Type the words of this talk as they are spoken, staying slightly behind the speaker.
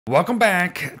Welcome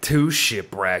back to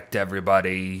Shipwrecked,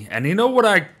 everybody. And you know what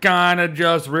I kinda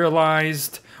just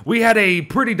realized? We had a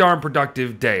pretty darn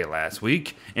productive day last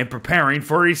week in preparing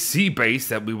for a sea base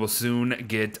that we will soon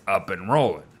get up and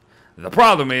rolling. The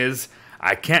problem is,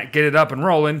 I can't get it up and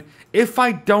rolling if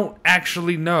I don't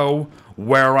actually know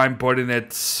where I'm putting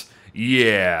it.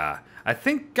 Yeah, I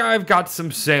think I've got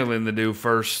some sailing to do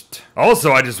first.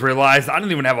 Also, I just realized I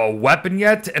don't even have a weapon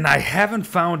yet, and I haven't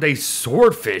found a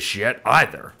swordfish yet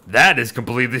either. That has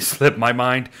completely slipped my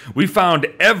mind. We found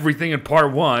everything in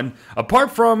part 1, apart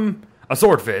from a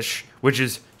swordfish, which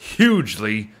is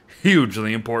hugely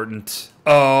important.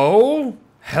 Oh,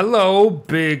 hello,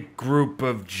 big group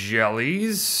of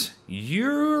jellies.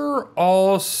 You're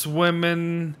all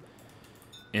swimming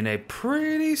in a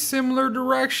pretty similar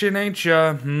direction, ain't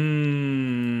ya?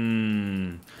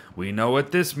 We know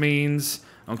what this means.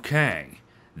 Okay,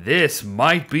 this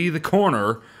might be the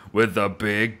corner with the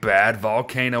big bad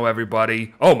volcano,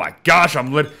 everybody. Oh my gosh,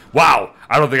 I'm lit. Wow,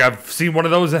 I don't think I've seen one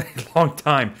of those in a long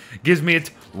time. Gives me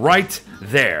it right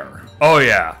there. Oh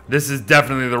yeah, this is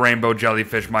definitely the rainbow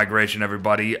jellyfish migration,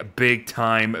 everybody. Big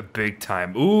time, big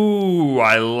time. Ooh,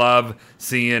 I love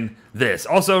seeing this.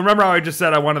 Also, remember how I just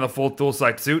said I wanted the full tool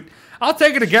sight suit? I'll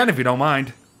take it again if you don't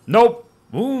mind. Nope.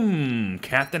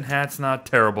 Captain Hat's not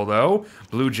terrible though.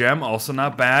 Blue gem, also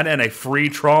not bad. And a free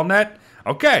trawl net.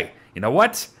 Okay, you know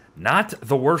what? Not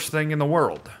the worst thing in the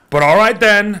world. But alright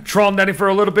then, trawl netting for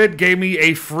a little bit gave me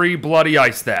a free bloody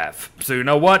ice staff. So you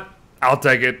know what? I'll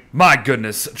take it. My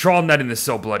goodness, trawl netting is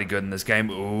so bloody good in this game.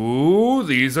 Ooh,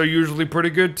 these are usually pretty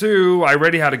good too. I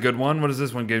already had a good one. What does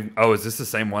this one give? Oh, is this the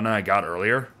same one I got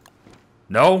earlier?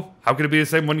 No? How could it be the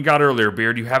same one you got earlier,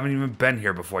 Beard? You haven't even been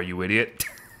here before, you idiot.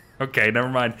 Okay, never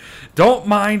mind. Don't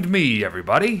mind me,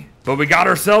 everybody. But we got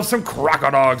ourselves some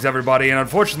crocodiles, everybody. And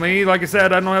unfortunately, like I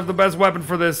said, I don't have the best weapon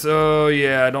for this. Oh,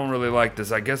 yeah, I don't really like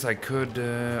this. I guess I could...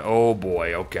 oh,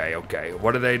 boy. Okay.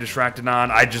 What are they distracted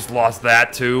on? I just lost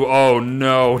that, too. Oh,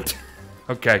 no.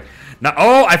 Okay. Now,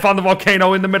 oh, I found the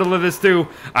volcano in the middle of this, too.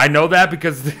 I know that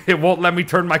because it won't let me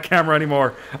turn my camera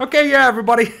anymore. Okay, yeah,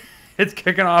 everybody. It's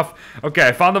kicking off. Okay,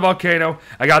 I found the volcano.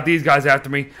 I got these guys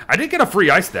after me. I did get a free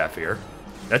ice staff here.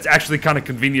 That's actually kind of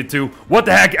convenient, too. What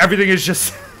the heck? Everything is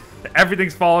just...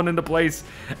 everything's falling into place.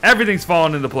 Everything's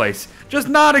falling into place. Just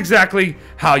not exactly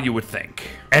how you would think.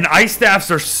 And ice staffs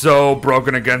are so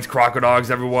broken against crocodiles,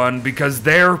 everyone, because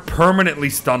they're permanently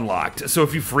stun locked. So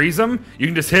if you freeze them, you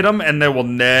can just hit them, and they will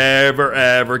never,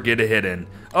 ever get a hit in.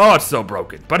 Oh, it's so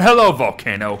broken. But hello,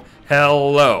 volcano.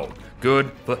 Hello.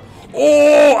 Good.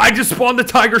 Oh, I just spawned the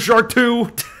tiger shark, too.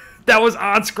 That was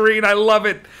on screen. I love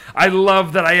it. I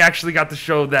love that I actually got to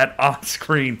show that on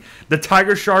screen. The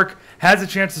tiger shark has a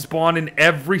chance to spawn in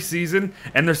every season,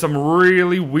 and there's some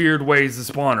really weird ways to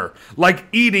spawn her. Like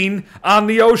eating on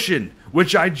the ocean,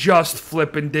 which I just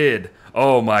flippin' did.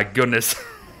 Oh my goodness.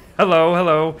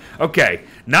 Hello. Okay,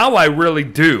 now I really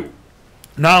do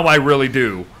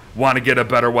want to get a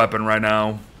better weapon right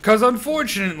now. Because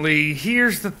unfortunately,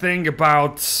 here's the thing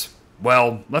about...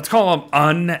 well, let's call them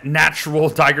unnatural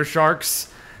tiger sharks.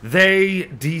 They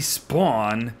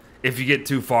despawn if you get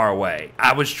too far away.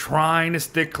 I was trying to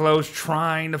stick close,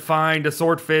 trying to find a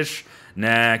swordfish.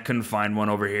 Nah, couldn't find one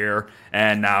over here.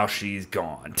 And now she's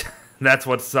gone. That's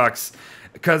what sucks.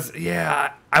 Because,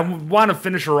 yeah, I want to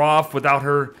finish her off without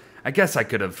her. I guess I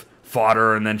could have fought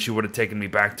her and then she would have taken me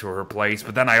back to her place,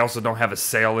 but then I also don't have a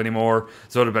sail anymore,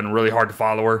 so it would have been really hard to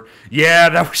follow her. Yeah,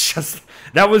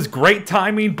 that was great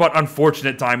timing, but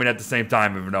unfortunate timing at the same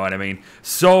time, if you know what I mean.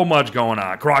 So much going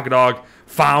on. Crocodile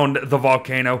found the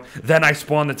volcano, then I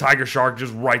spawned the tiger shark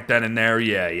just right then and there.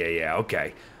 Yeah,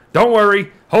 okay. Don't worry,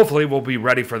 hopefully we'll be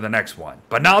ready for the next one.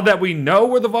 But now that we know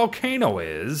where the volcano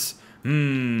is,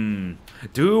 do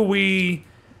we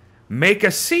make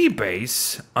a sea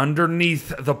base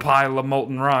underneath the pile of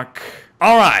molten rock?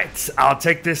 Alright, I'll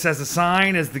take this as a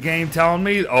sign. Is the game telling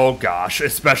me? Oh gosh,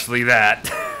 especially that.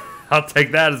 I'll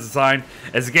take that as a sign.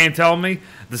 As the game telling me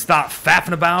to stop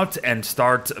faffing about and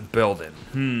start building.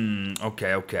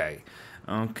 Okay,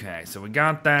 so we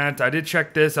got that. I did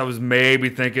check this. I was maybe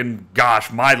thinking,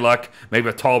 gosh, my luck, maybe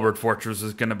a Talbert Fortress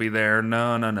is going to be there.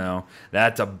 No.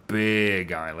 That's a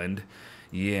big island.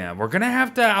 Yeah, we're going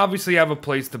to obviously have a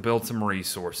place to build some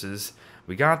resources.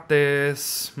 We got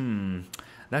this.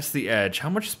 That's the edge. How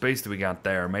much space do we got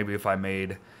there? Maybe if I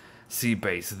made sea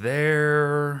base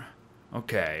there.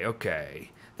 Okay.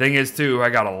 Thing is, too, I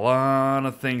got a lot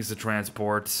of things to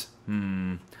transport.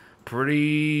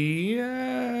 Pretty...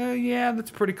 yeah,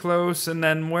 that's pretty close. And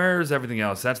then where's everything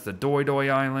else? That's the Doi Doi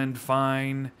Island.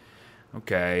 Fine.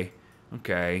 Okay.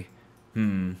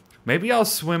 Maybe I'll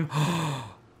swim...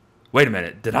 Wait a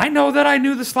minute. Did I know that I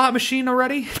knew the slot machine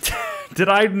already? Did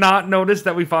I not notice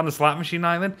that we found the slot machine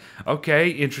island? Okay,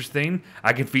 interesting.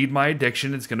 I can feed my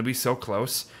addiction. It's going to be so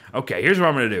close. Okay, here's what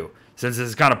I'm going to do. Since this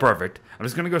is kind of perfect, I'm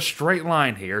just going to go straight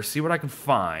line here, see what I can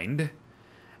find.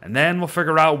 And then we'll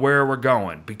figure out where we're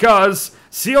going. Because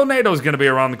Seal-NATO is going to be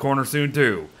around the corner soon,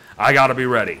 too. I got to be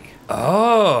ready.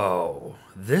 Oh,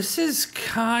 this is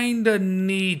kind of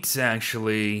neat,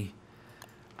 actually.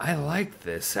 I like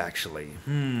this, actually.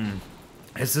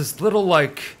 It's this little,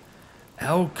 like,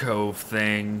 alcove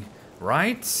thing,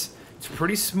 right? It's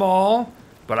pretty small,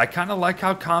 but I kind of like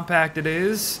how compact it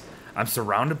is. I'm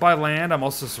surrounded by land. I'm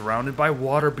also surrounded by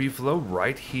water buffalo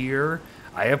right here.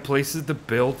 I have places to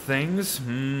build things.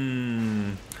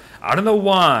 I don't know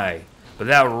why, but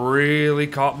that really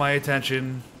caught my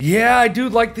attention. Yeah, I do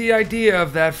like the idea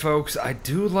of that, folks. I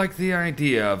do like the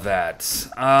idea of that.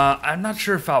 I'm not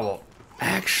sure if I will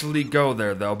actually go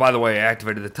there, though. By the way, I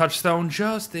activated the touchstone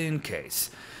just in case.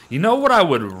 You know what I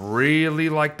would really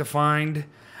like to find?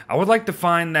 I would like to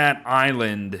find that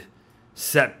island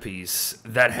set piece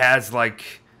that has,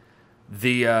 like,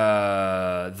 the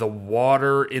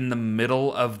water in the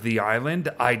middle of the island.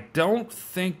 I don't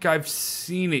think I've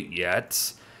seen it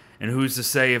yet. And who's to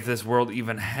say if this world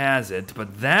even has it.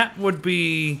 But that would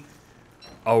be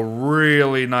a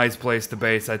really nice place to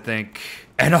base, I think.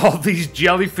 And all these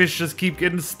jellyfish just keep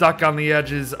getting stuck on the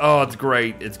edges. Oh, it's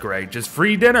great. It's great. Just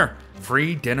free dinner.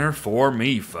 Free dinner for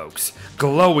me, folks.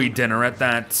 Glowy dinner at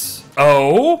that.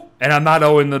 Oh, and I'm not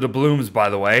owing the doubloons, by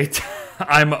the way.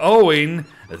 I'm owing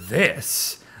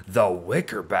this. The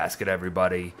wicker basket,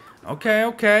 everybody. Okay,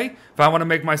 okay. If I want to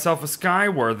make myself a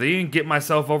Skyworthy and get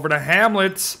myself over to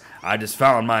Hamlet's, I just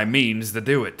found my means to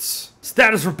do it.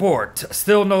 Status report.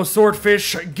 Still no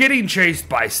swordfish. Getting chased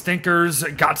by stinkers.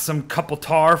 Got some couple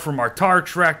tar from our tar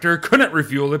extractor. Couldn't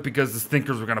refuel it because the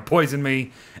stinkers were going to poison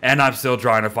me. And I'm still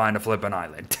trying to find a flippin'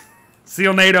 island.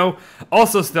 Seal-NATO,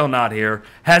 also still not here.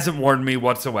 Hasn't warned me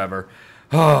whatsoever.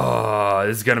 Oh,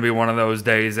 this is going to be one of those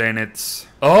days, ain't it?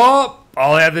 Oh,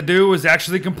 all I had to do was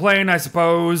actually complain, I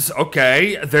suppose.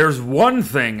 Okay, there's one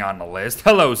thing on the list.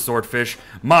 Hello, swordfish.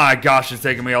 My gosh, it's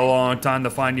taking me a long time to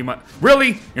find you.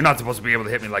 Really? You're not supposed to be able to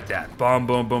hit me like that. Boom,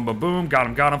 boom, boom, boom, boom. Got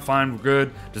him, fine, we're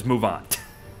good. Just move on.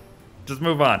 Just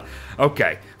move on.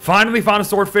 Okay, finally found a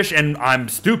swordfish, and I'm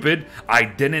stupid. I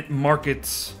didn't mark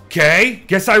it. Okay,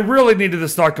 guess I really needed to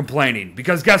start complaining,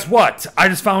 because guess what? I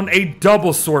just found a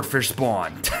double swordfish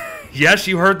spawn. Yes,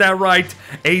 you heard that right.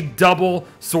 A double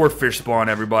swordfish spawn,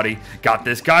 everybody. Got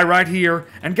this guy right here,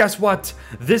 and guess what?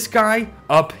 This guy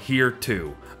up here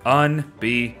too.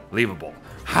 Unbelievable.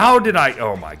 How did I...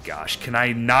 Oh my gosh, can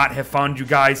I not have found you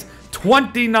guys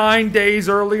 29 days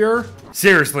earlier?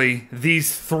 Seriously,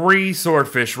 these 3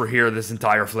 swordfish were here this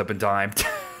entire flipping time.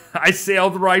 I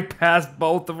sailed right past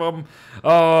both of them.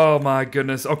 Oh my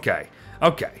goodness. Okay,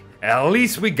 okay. At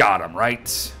least we got them,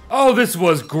 right? Oh, this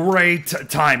was great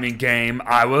timing game.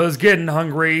 I was getting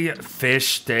hungry.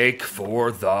 Fish steak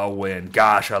for the win.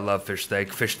 Gosh, I love fish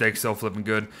steak. Fish steak's so flipping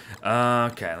good.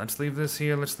 Okay, let's leave this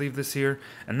here. Let's leave this here.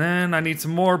 And then I need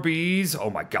some more bees.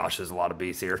 Oh my gosh, there's a lot of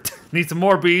bees here. Need some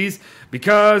more bees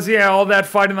because, yeah, all that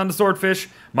fighting on the swordfish.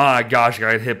 My gosh,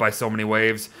 I got hit by so many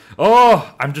waves.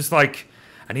 Oh, I'm just like,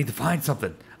 I need to find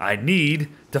something. I need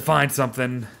to find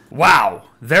something. Wow,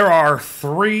 there are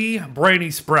 3 brainy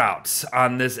sprouts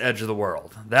on this edge of the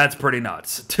world. That's pretty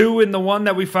nuts. 2 in the one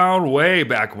that we found way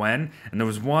back when, and there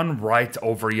was 1 right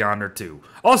over yonder too.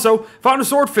 Also, found a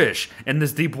swordfish in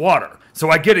this deep water. So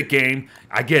I get it, game.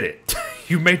 I get it.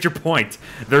 You made your point.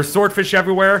 There's swordfish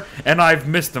everywhere, and I've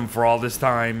missed them for all this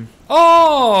time.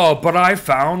 Oh, but I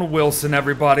found Wilson,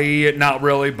 everybody. Not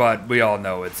really, but we all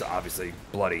know it's obviously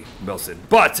bloody Wilson.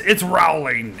 But it's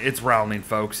Rowling. It's Rowling,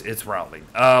 folks. It's Rowling.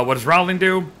 What does Rowling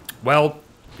do? Well,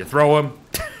 you throw him,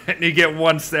 and you get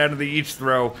 1 stat of the each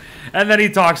throw, and then he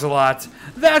talks a lot.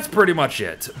 That's pretty much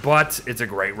it, but it's a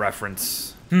great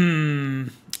reference.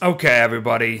 Okay,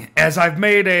 everybody, as I've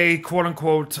made a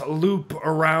quote-unquote loop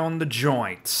around the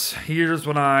joints, here's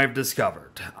what I've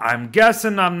discovered. I'm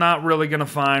guessing I'm not really going to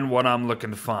find what I'm looking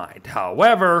to find.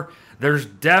 However, there's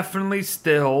definitely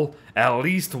still at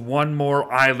least 1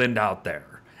 more island out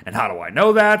there. And how do I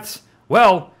know that?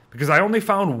 Well, because I only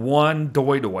found 1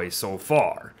 doi-doi so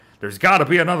far. There's got to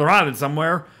be another island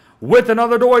somewhere with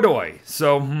another doi-doi.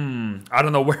 So, I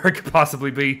don't know where it could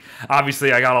possibly be.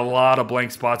 Obviously, I got a lot of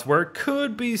blank spots where it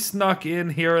could be snuck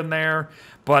in here and there.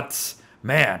 But,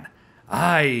 man,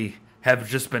 I have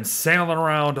just been sailing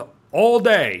around all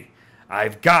day.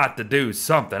 I've got to do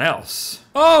something else.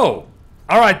 Oh,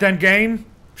 all right then, game.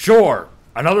 Sure.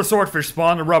 Another swordfish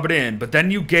spawn to rub it in, but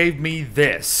then you gave me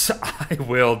this. I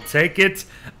will take it.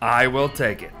 I will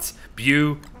take it.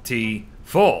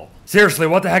 Beautiful. Seriously,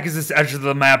 what the heck is this edge of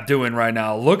the map doing right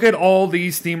now? Look at all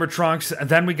these steamer trunks, and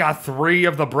then we got 3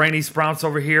 of the brainy sprouts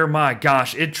over here. My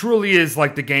gosh, it truly is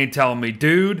like the game telling me,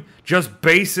 dude, just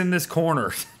base in this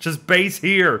corner. Just base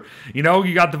here. You know,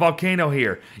 you got the volcano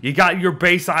here. You got your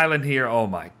base island here. Oh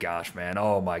my gosh, man.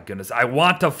 Oh my goodness. I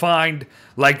want to find,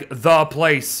 like, the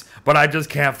place, but I just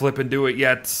can't flip and do it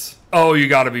yet. Oh, you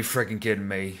gotta be freaking kidding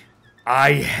me.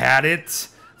 I had it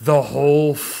the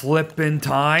whole flipping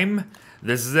time.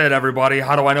 This is it, everybody.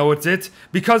 How do I know it's it?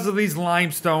 Because of these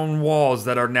limestone walls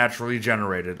that are naturally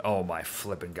generated. Oh my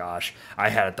flipping gosh. I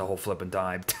had it the whole flipping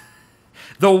time.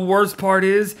 The worst part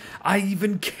is, I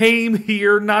even came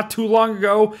here not too long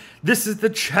ago. This is the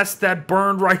chest that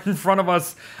burned right in front of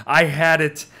us. I had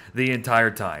it the entire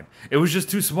time. It was just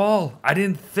too small. I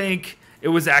didn't think it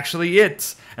was actually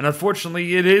it. And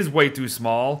unfortunately, it is way too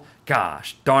small.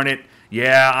 Gosh, darn it.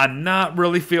 Yeah, I'm not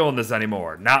really feeling this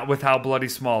anymore. Not with how bloody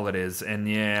small it is. And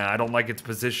yeah, I don't like its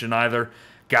position either.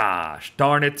 Gosh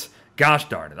darn it. Gosh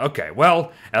darn it. Okay,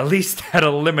 well, at least that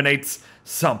eliminates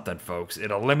something, folks. It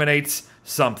eliminates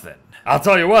something. I'll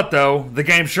tell you what, though. The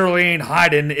game surely ain't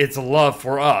hiding its love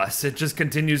for us. It just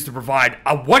continues to provide.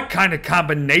 What kind of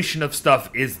combination of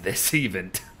stuff is this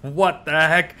even? What the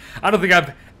heck? I don't think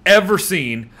I've ever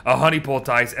seen a honey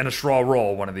poultice and a straw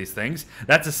roll, one of these things.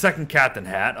 That's a second captain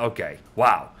hat. Okay,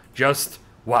 wow. Just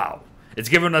wow. It's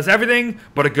giving us everything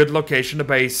but a good location to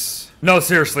base. No,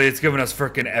 seriously, it's giving us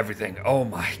frickin' everything. Oh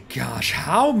my gosh,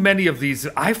 how many of these?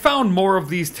 I found more of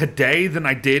these today than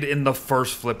I did in the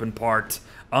first flippin' part.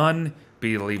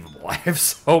 Unbelievable. I have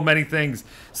so many things.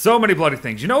 So many bloody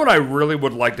things. You know what I really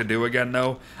would like to do again,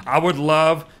 though? I would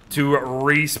love to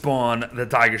respawn the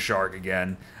tiger shark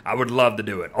again. I would love to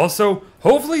do it. Also,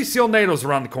 hopefully Sealnado's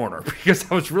around the corner, because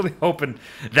I was really hoping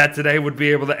that today would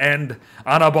be able to end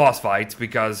on a boss fight,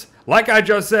 because, like I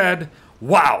just said,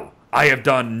 wow, I have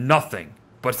done nothing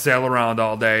but sail around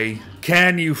all day.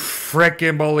 Can you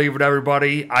frickin' believe it,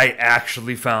 everybody? I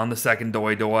actually found the second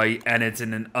Doi Doi, and it's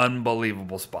in an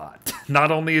unbelievable spot.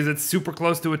 Not only is it super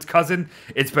close to its cousin,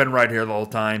 it's been right here the whole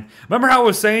time. Remember how I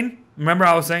was saying?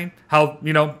 How,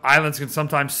 you know, islands can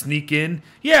sometimes sneak in?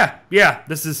 Yeah,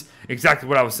 this is exactly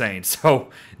what I was saying.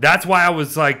 So, that's why I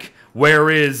was like,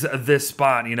 where is this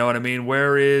spot? You know what I mean?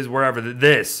 Where is wherever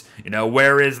this? You know,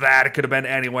 where is that? It could have been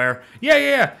anywhere.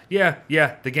 Yeah.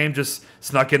 The game just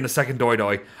snuck in the second Doi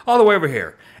Doi all the way over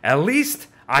here. At least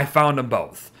I found them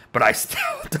both. But I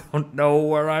still don't know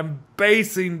where I'm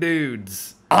basing,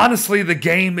 dudes. Honestly, the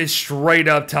game is straight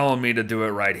up telling me to do it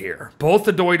right here. Both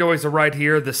the Doi Dois are right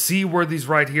here, the Seaworthy's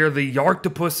right here, the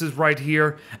Yarktopus is right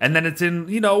here, and then it's in,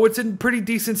 you know, it's in pretty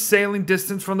decent sailing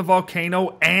distance from the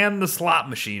volcano and the slot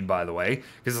machine, by the way,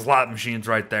 because the slot machine's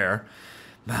right there.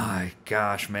 My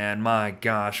gosh, man, my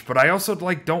gosh. But I also,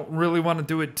 like, don't really want to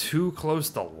do it too close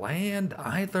to land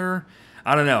either.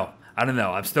 I don't know.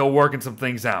 I'm still working some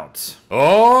things out.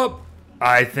 Oh!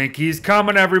 I think he's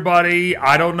coming, everybody.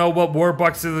 I don't know what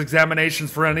Warbucks' examinations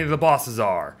for any of the bosses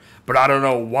are, but I don't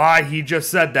know why he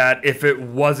just said that if it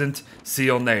wasn't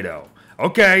Sealnado.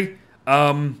 Okay,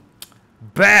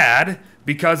 bad,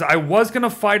 because I was gonna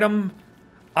fight him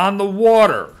on the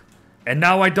water, and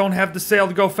now I don't have the sail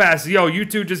to go fast. Yo, you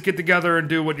two just get together and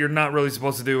do what you're not really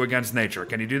supposed to do against nature.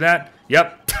 Can you do that?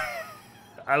 Yep.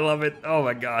 I love it. Oh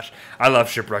my gosh. I love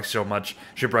Shipwrecked so much.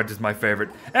 Shipwrecked is my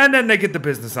favorite. And then they get the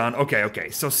business on. Okay.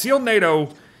 So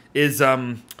Sealnado is,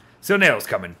 Sealnado's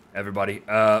coming, everybody.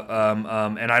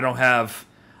 And I don't have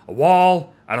a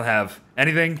wall. I don't have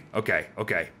anything. Okay.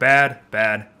 Bad.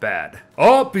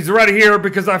 Oh, he's already here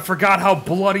because I forgot how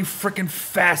bloody freaking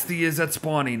fast he is at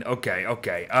spawning. Okay.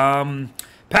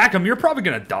 Packham, you're probably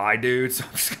gonna die, dude, so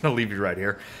I'm just gonna leave you right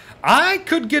here. I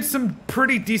could get some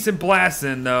pretty decent blasts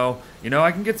in, though. You know,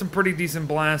 I can get some pretty decent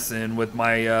blasts in with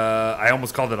my, I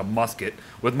almost called it a musket,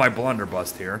 with my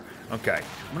blunderbuss here. Okay,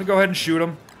 I'm gonna go ahead and shoot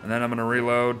him, and then I'm gonna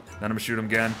reload, then I'm gonna shoot him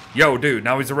again. Yo, dude,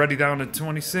 now he's already down to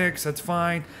 26, that's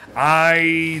fine.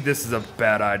 This is a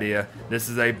bad idea.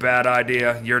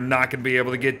 You're not gonna be able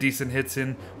to get decent hits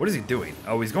in. What is he doing?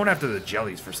 Oh, he's going after the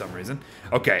jellies for some reason.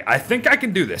 Okay, I think I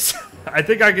can do this.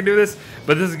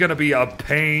 But this is gonna be a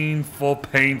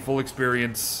painful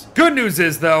experience. Good news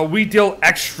is, though, we deal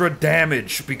extra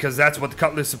damage, because that's what the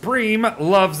Cutlass Supreme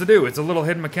loves to do. It's a little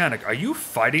hidden mechanic. Are you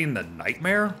fighting the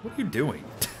Nightmare? What are you doing?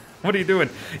 What are you doing?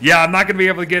 Yeah, I'm not going to be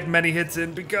able to get many hits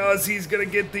in because he's going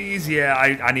to get these. Yeah,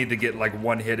 I need to get like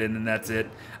one hit in and that's it.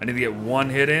 I need to get one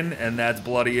hit in and that's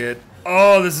bloody it.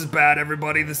 Oh, this is bad,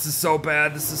 everybody. This is so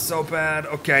bad. This is so bad.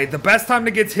 Okay, the best time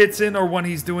to get hits in or when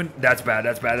he's doing... That's bad.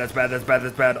 That's bad. That's bad. That's bad.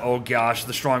 That's bad. Oh, gosh.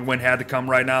 The strong wind had to come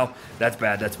right now. That's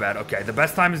bad. That's bad. Okay, the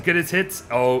best time to get his hits,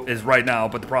 is right now.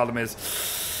 But the problem is...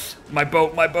 My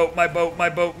boat, my boat, my boat, my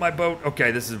boat, my boat.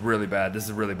 Okay, this is really bad. This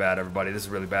is really bad, everybody. This is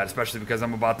really bad, especially because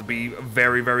I'm about to be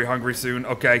very, very hungry soon.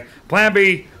 Okay, plan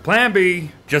B, plan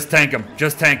B. Just tank him.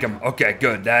 Just tank him. Okay,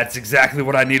 good. That's exactly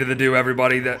what I needed to do,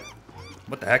 everybody.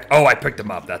 What the heck? Oh, I picked him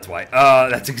up, that's why.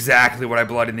 That's exactly what I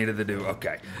bloody needed to do.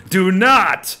 Okay. Do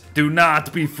not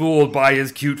be fooled by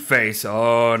his cute face.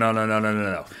 Oh, no, no, no, no, no,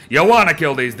 no. You want to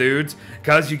kill these dudes,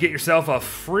 because you get yourself a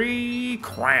free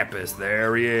Krampus.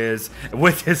 There he is,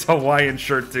 with his Hawaiian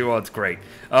shirt, too. Oh, it's great.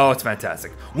 Oh, it's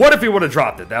fantastic. What if he would have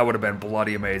dropped it? That would have been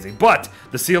bloody amazing. But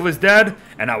the seal is dead,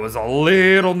 and I was a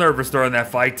little nervous during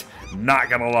that fight. Not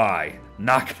gonna lie.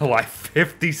 Not gonna lie.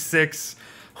 56...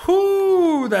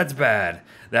 Whoo, that's bad.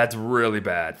 That's really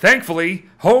bad. Thankfully,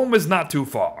 home is not too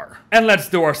far. And let's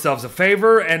do ourselves a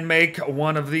favor and make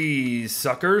one of these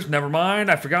suckers. Never mind,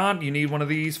 I forgot. You need one of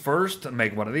these first.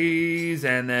 Make one of these,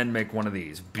 and then make one of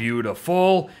these.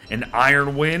 Beautiful. An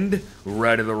iron wind.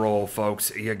 Ready to roll,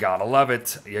 folks. You gotta love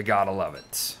it. You gotta love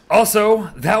it.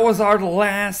 Also, that was our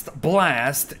last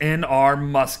blast in our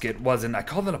musket, wasn't it? I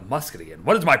called it a musket again.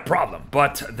 What is my problem?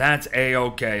 But that's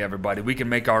a-okay, everybody. We can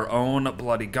make our own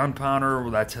bloody gunpowder.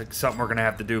 That's something we're gonna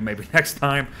have to do maybe next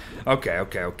time. Okay,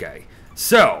 okay, okay.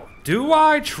 So, do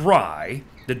I try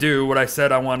to do what I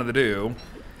said I wanted to do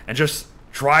and just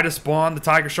try to spawn the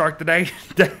tiger shark today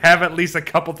to have at least a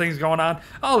couple things going on?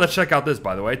 Oh, let's check out this,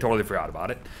 by the way. Totally forgot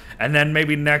about it. And then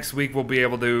maybe next week we'll be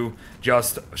able to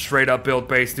just straight up build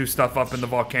base, do stuff up in the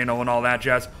volcano and all that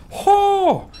jazz.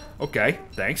 Oh, okay,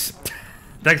 thanks.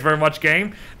 Thanks very much,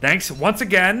 game. Thanks once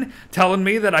again telling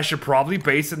me that I should probably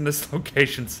base in this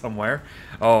location somewhere.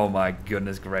 Oh my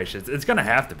goodness gracious. It's gonna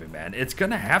have to be, man. It's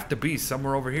gonna have to be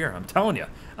somewhere over here. I'm telling you.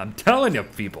 I'm telling you,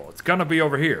 people. It's gonna be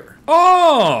over here.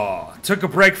 Oh! Took a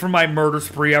break from my murder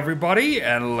spree, everybody.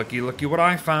 And looky what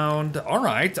I found.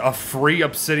 Alright, a free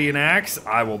obsidian axe.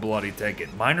 I will bloody take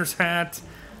it. Miner's hat.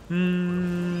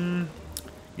 You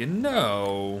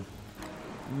know...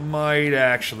 might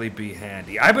actually be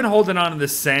handy. I've been holding on to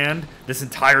this sand this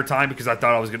entire time because I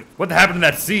thought I was gonna... What happened to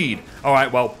that seed?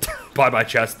 Alright, well, bye-bye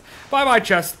chest. Bye-bye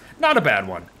chest. Not a bad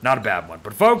one. Not a bad one.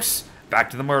 But folks, back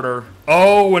to the murder.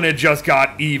 Oh, and it just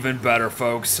got even better,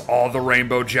 folks. All the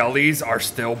rainbow jellies are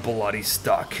still bloody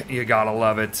stuck. You gotta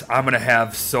love it. I'm gonna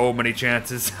have so many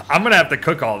chances. I'm gonna have to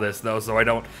cook all this, though, so I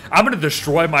don't... I'm gonna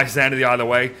destroy my sanity either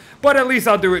way. But at least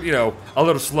I'll do it, you know, a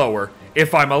little slower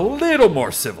if I'm a little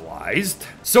more civilized.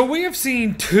 So we have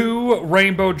seen 2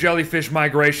 rainbow jellyfish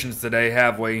migrations today,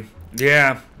 have we?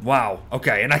 Yeah, wow.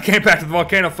 Okay, and I came back to the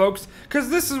volcano, folks, because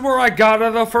this is where I got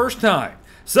it the first time.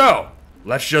 So,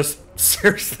 let's just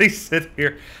seriously sit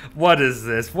here. What is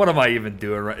this? What am I even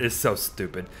doing? It's so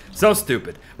stupid. So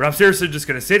stupid. But I'm seriously just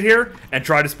going to sit here and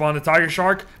try to spawn the tiger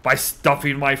shark by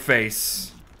stuffing my face.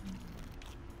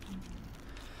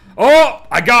 Oh,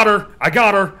 I got her. I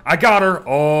got her. I got her.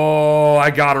 Oh,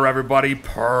 I got her, everybody.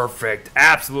 Perfect.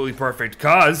 Absolutely perfect.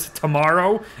 Because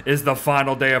tomorrow is the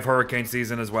final day of hurricane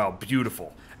season as well.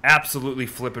 Beautiful. Absolutely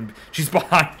flipping. She's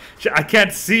behind. I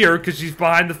can't see her because she's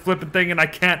behind the flipping thing and I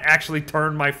can't actually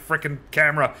turn my freaking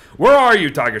camera. Where are you,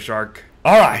 tiger shark?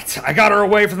 Alright, I got her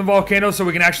away from the volcano so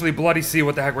we can actually bloody see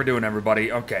what the heck we're doing,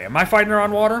 everybody. Okay, am I fighting her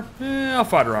on water? I'll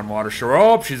fight her on water, sure.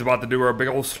 Oh, she's about to do her big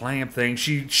old slam thing.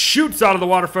 She shoots out of the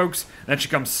water, folks, and then she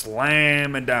comes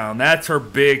slamming down. That's her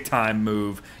big time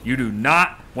move. You do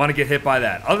not want to get hit by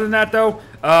that. Other than that, though,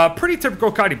 pretty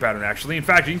typical kiting pattern, actually. In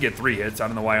fact, you can get 3 hits. I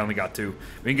don't know why I only got 2.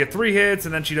 We can get 3 hits,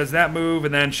 and then she does that move,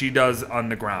 and then she does on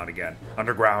the ground again.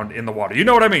 Underground in the water. You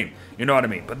know what I mean. You know what I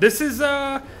mean. But this is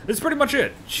pretty much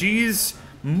it. She's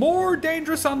more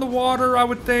dangerous on the water, I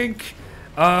would think.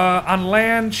 On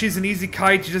land, she's an easy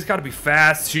kite. You just got to be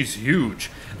fast. She's huge.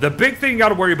 The big thing you got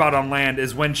to worry about on land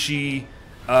is when she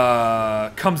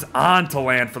comes onto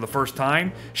land for the first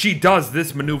time. She does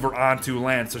this maneuver onto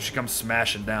land, so she comes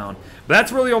smashing down. But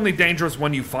that's really only dangerous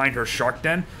when you find her shark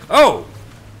den. Oh,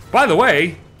 by the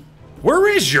way, where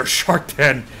is your shark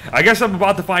den? I guess I'm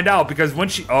about to find out because when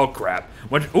she... Oh, crap.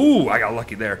 Ooh, I got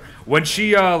lucky there. When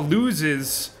she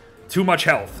loses too much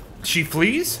health, she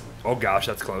flees. Oh, gosh,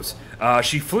 that's close.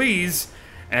 She flees,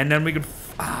 And then we could...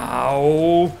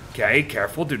 Ow. Okay,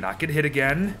 careful. Do not get hit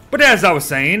again. But as I was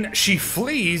saying, she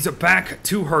flees back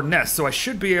to her nest. So I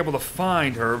should be able to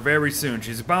find her very soon.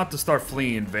 She's about to start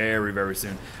fleeing very, very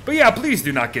soon. But yeah, please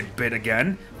do not get bit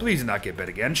again. Please do not get bit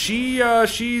again.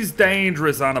 She's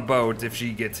dangerous on a boat if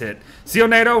she gets hit. Seal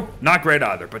NATO, not great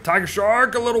either. But Tiger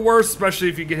Shark, a little worse, especially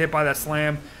if you get hit by that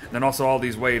slam. And then also all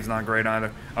these waves, not great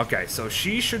either. Okay, so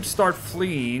she should start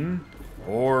fleeing.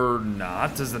 Or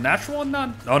not. Does the natural one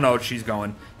not? Oh no, she's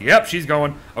going. Yep, she's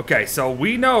going. Okay, so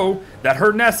we know that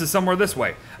her nest is somewhere this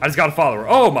way. I just gotta follow her.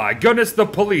 Oh my goodness, the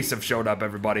police have showed up,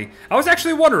 everybody. I was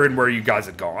actually wondering where you guys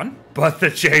had gone. But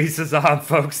the chase is on,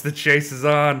 folks. The chase is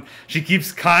on. She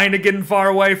keeps kind of getting far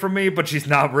away from me, but she's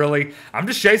not really. I'm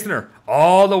just chasing her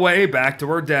all the way back to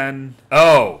her den.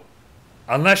 Oh,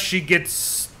 unless she gets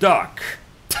stuck.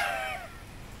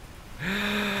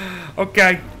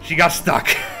 Okay, she got stuck.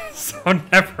 So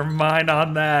never mind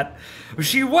on that.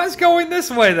 She was going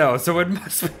this way though, so it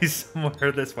must be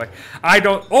somewhere this way. I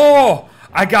don't. Oh,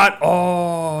 I got.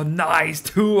 Oh, nice.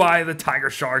 2 Eye of the Tiger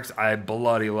Sharks. I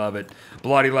bloody love it.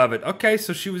 Bloody love it. Okay,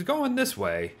 so she was going this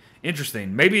way.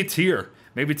 Interesting. Maybe it's here.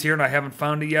 Maybe it's here and I haven't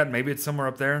found it yet. Maybe it's somewhere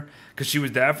up there. Because she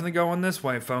was definitely going this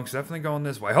way, folks. Definitely going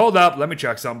this way. Hold up. Let me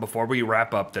check something before we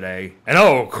wrap up today. And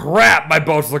oh, crap. My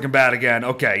boat's looking bad again.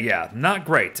 Okay, yeah. Not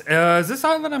great. Is this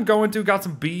island I'm going to got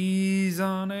some bees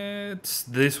on it?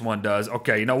 This one does.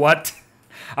 Okay, you know what?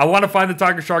 I want to find the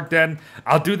Tiger Shark den.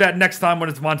 I'll do that next time when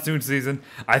it's monsoon season.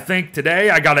 I think today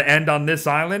I got to end on this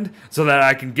island so that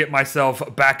I can get myself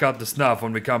back up to snuff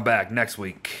when we come back next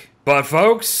week. But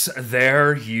folks,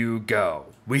 there you go.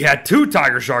 We had 2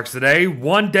 Tiger Sharks today.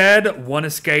 1 dead, 1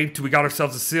 escaped. We got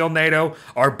ourselves a seal NATO.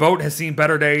 Our boat has seen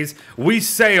better days. We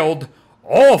sailed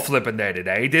all flipping day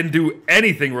today. Didn't do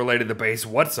anything related to base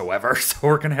whatsoever. So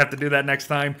we're going to have to do that next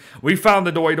time. We found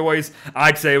the doy-doys.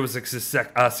 I'd say it was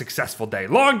a successful day.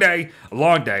 Long day,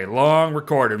 long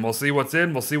recording. We'll see what's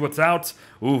in. We'll see what's out.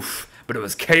 Oof. But it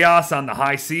was chaos on the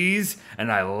high seas,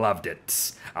 and I loved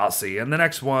it. I'll see you in the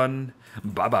next one.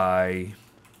 Bye-bye.